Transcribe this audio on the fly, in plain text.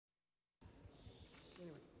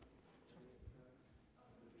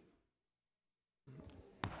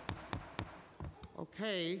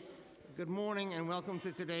Okay, good morning and welcome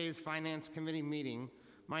to today's Finance Committee meeting.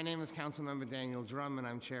 My name is Councilmember Daniel Drum and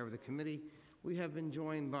I'm chair of the committee. We have been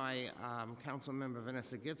joined by Councilmember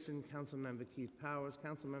Vanessa Gibson, Councilmember Keith Powers,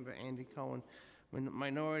 Councilmember Andy Cohen,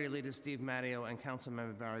 Minority Leader Steve Matteo, and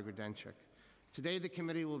Councilmember Barry Grodenchik. Today the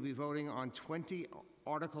committee will be voting on 20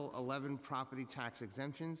 Article 11 property tax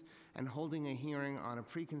exemptions and holding a hearing on a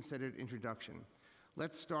pre-considered introduction.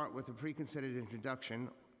 Let's start with a pre-considered introduction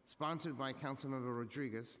sponsored by Councilmember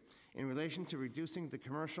Rodriguez in relation to reducing the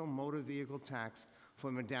commercial motor vehicle tax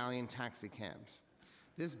for medallion taxi cabs.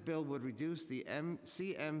 This bill would reduce the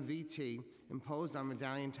CMVT imposed on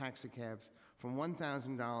medallion taxi cabs from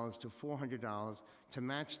 $1,000 to $400 to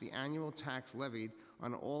match the annual tax levied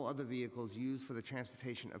on all other vehicles used for the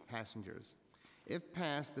transportation of passengers. If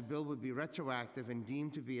passed, the bill would be retroactive and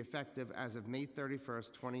deemed to be effective as of May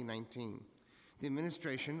 31st, 2019. The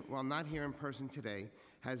administration, while not here in person today,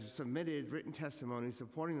 has submitted written testimony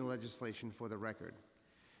supporting the legislation for the record.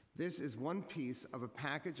 This is one piece of a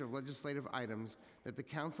package of legislative items that the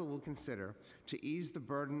Council will consider to ease the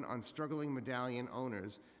burden on struggling medallion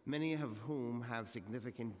owners, many of whom have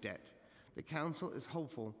significant debt. The Council is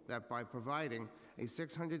hopeful that by providing a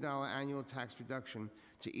 $600 annual tax reduction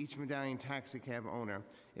to each medallion taxi cab owner,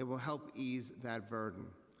 it will help ease that burden.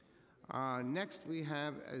 Next, we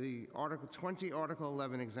have the 20 Article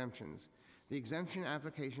 11 exemptions. The exemption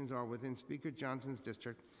applications are within Speaker Johnson's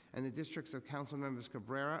district and the districts of Council Members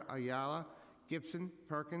Cabrera, Ayala, Gibson,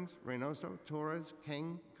 Perkins, Reynoso, Torres,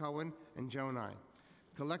 King, Cohen, and Jonai.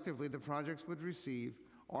 Collectively, the projects would receive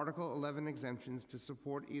Article 11 exemptions to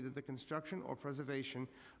support either the construction or preservation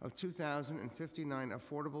of 2,059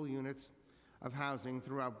 affordable units of housing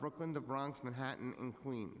throughout Brooklyn, the Bronx, Manhattan, and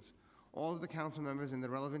Queens. All of the council members in the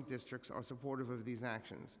relevant districts are supportive of these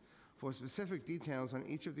actions. For specific details on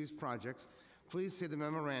each of these projects, please see the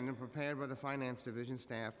memorandum prepared by the Finance Division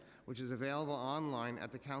staff, which is available online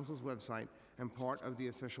at the Council's website and part of the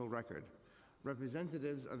official record.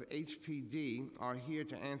 Representatives of HPD are here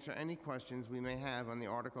to answer any questions we may have on the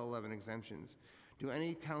Article 11 exemptions. Do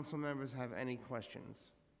any council members have any questions?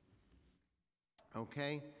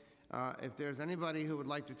 Okay. If there's anybody who would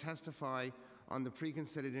like to testify on the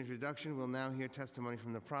pre-considered introduction, we'll now hear testimony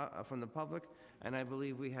from the public, and I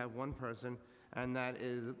believe we have one person, and that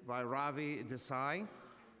is by Ravi Desai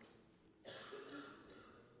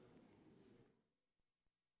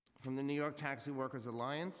from the New York Taxi Workers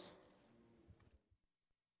Alliance.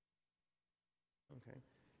 Okay.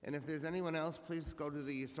 And if there's anyone else, please go to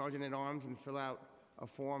the Sergeant at Arms and fill out a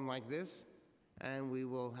form like this, and we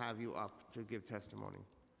will have you up to give testimony.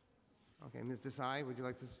 Okay, Ms. Desai, would you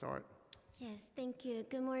like to start? Yes, thank you.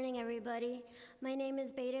 Good morning, everybody. My name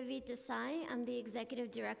is Beta-Vit Desai. I'm the Executive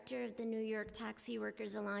Director of the New York Taxi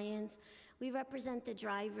Workers Alliance. We represent the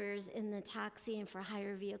drivers in the taxi and for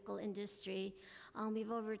hire vehicle industry. We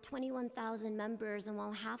have over 21,000 members, and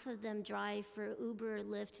while half of them drive for Uber,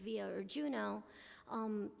 Lyft, Via, or Juno,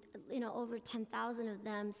 over 10,000 of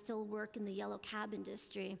them still work in the yellow cab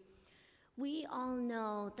industry. We all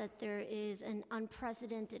know that there is an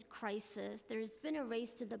unprecedented crisis. There's been a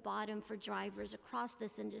race to the bottom for drivers across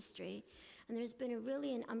this industry, and there's been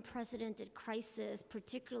an unprecedented crisis,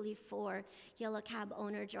 particularly for yellow cab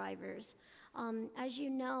owner drivers. As you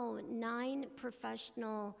know, 9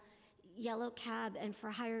 professional yellow cab and for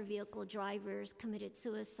hire vehicle drivers committed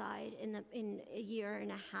suicide in a year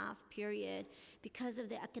and a half period because of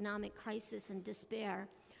the economic crisis and despair.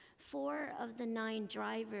 4 of the 9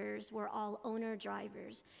 drivers were all owner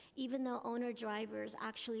drivers, even though owner drivers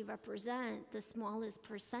actually represent the smallest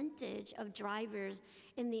percentage of drivers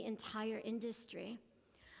in the entire industry.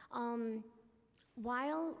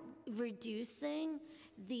 While reducing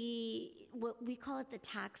what we call it the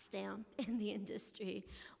tax stamp in the industry,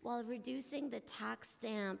 while reducing the tax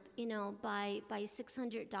stamp, by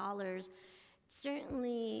 $600,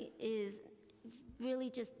 certainly is it's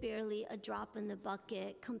really just barely a drop in the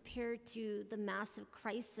bucket compared to the massive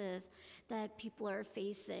crisis that people are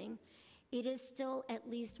facing. It is still at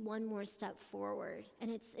least one more step forward,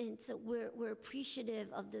 and we're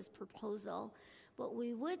appreciative of this proposal. What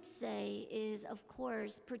we would say is, of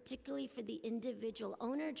course, particularly for the individual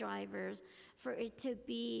owner drivers, for it to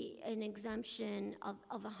be an exemption of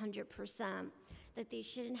 100%, that they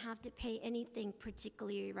shouldn't have to pay anything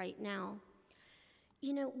particularly right now.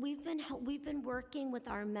 We've been working with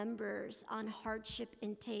our members on hardship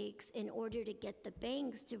intakes in order to get the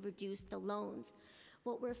banks to reduce the loans.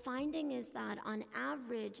 What we're finding is that on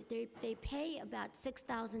average, they pay about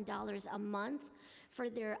 $6,000 a month for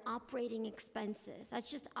their operating expenses. That's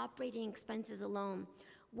just operating expenses alone.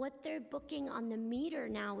 What they're booking on the meter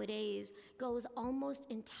nowadays goes almost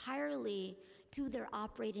entirely to their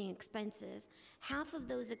operating expenses. Half of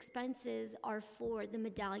those expenses are for the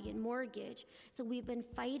medallion mortgage. So we've been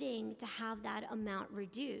fighting to have that amount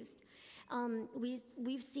reduced.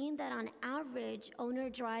 We've seen that on average, owner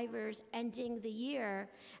drivers ending the year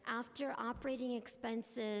after operating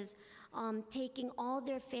expenses, taking all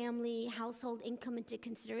their family household income into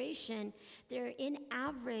consideration, they're in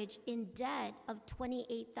average in debt of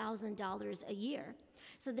 $28,000 a year.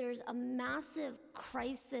 So there's a massive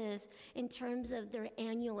crisis in terms of their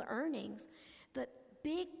annual earnings. But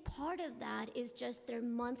big part of that is just their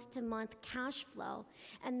month-to-month cash flow.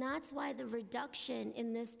 And that's why the reduction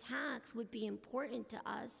in this tax would be important to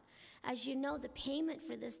us. As you know, the payment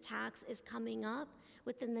for this tax is coming up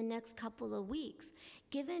within the next couple of weeks.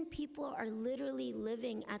 Given people are literally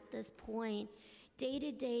living at this point, day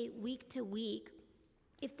to day, week to week,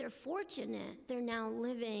 if they're fortunate, they're now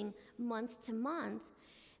living month to month,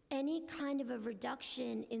 any kind of a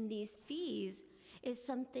reduction in these fees is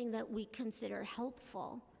something that we consider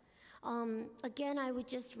helpful. Again, I would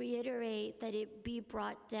just reiterate that it be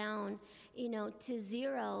brought down, to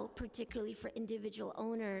zero, particularly for individual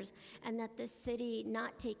owners, and that the city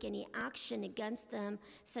not take any action against them,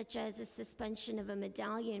 such as a suspension of a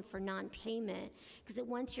medallion for non-payment. Because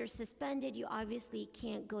once you're suspended, you obviously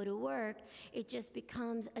can't go to work. It just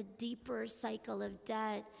becomes a deeper cycle of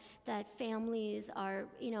debt that families are,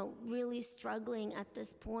 really struggling at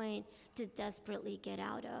this point to desperately get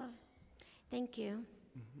out of. Thank you.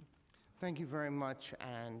 Thank you very much,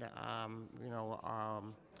 and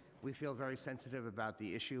we feel very sensitive about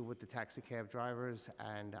the issue with the taxi cab drivers,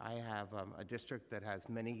 and I have a district that has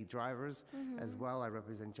many drivers as well. I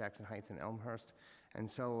represent Jackson Heights and Elmhurst, and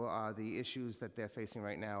so the issues that they're facing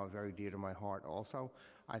right now are very dear to my heart also.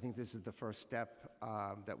 I think this is the first step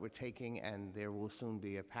that we're taking, and there will soon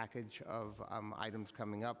be a package of items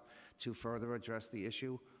coming up to further address the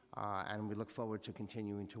issue. And we look forward to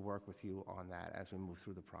continuing to work with you on that as we move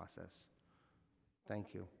through the process.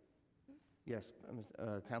 Thank you. Yes,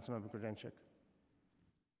 Councilmember Grodenchik.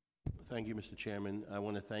 Thank you, Mr. Chairman. I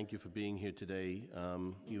want to thank you for being here today.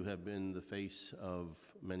 You have been the face of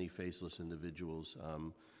many faceless individuals.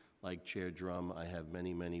 Like Chair Drum, I have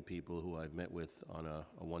many, many people who I've met with on a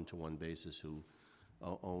one-to-one basis who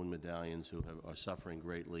own medallions who are suffering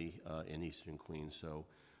greatly in Eastern Queens. So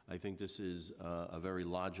I think this is a very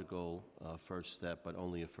logical first step, but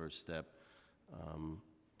only a first step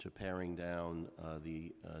to paring down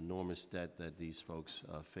the enormous debt that these folks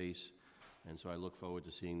face. And so I look forward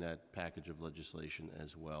to seeing that package of legislation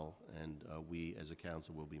as well. And we, as a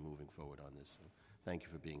council, will be moving forward on this. So thank you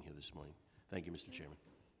for being here this morning. Thank you, Mr. Chairman.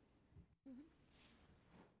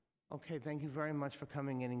 Okay, thank you very much for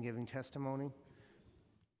coming in and giving testimony.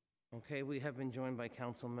 Okay, we have been joined by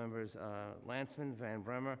council members Landsman, Van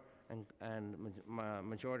Bremer, and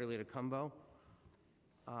Majority Leader Cumbo.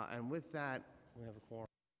 And with that, we have a quorum.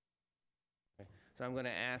 Okay. So I'm going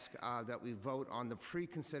to ask that we vote on the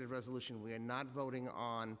pre-considered resolution. We are not voting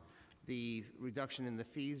on the reduction in the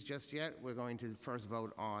fees just yet. We're going to first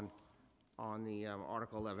vote on the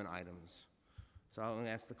Article 11 items. So I'm going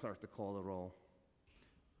to ask the clerk to call the roll.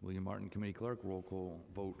 William Martin, Committee Clerk. Roll call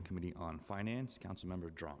vote, Committee on Finance.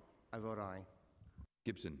 Councilmember Drum. I vote aye.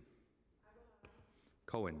 Gibson.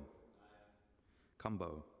 Cohen.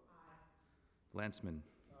 Cumbo. Landsman.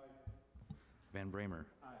 Van Bramer.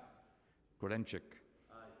 Grodenchik.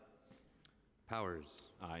 Powers.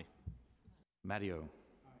 Aye. Matteo.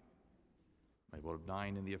 I vote of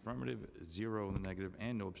 9 in the affirmative, 0 in the negative,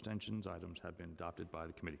 and no abstentions. Items have been adopted by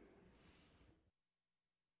the committee.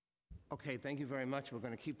 Okay, thank you very much. We're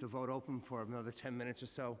going to keep the vote open for another 10 minutes or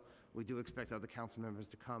so. We do expect other council members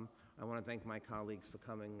to come. I want to thank my colleagues for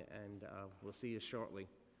coming, and we'll see you shortly.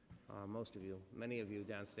 Most of you, many of you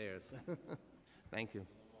downstairs. Thank you.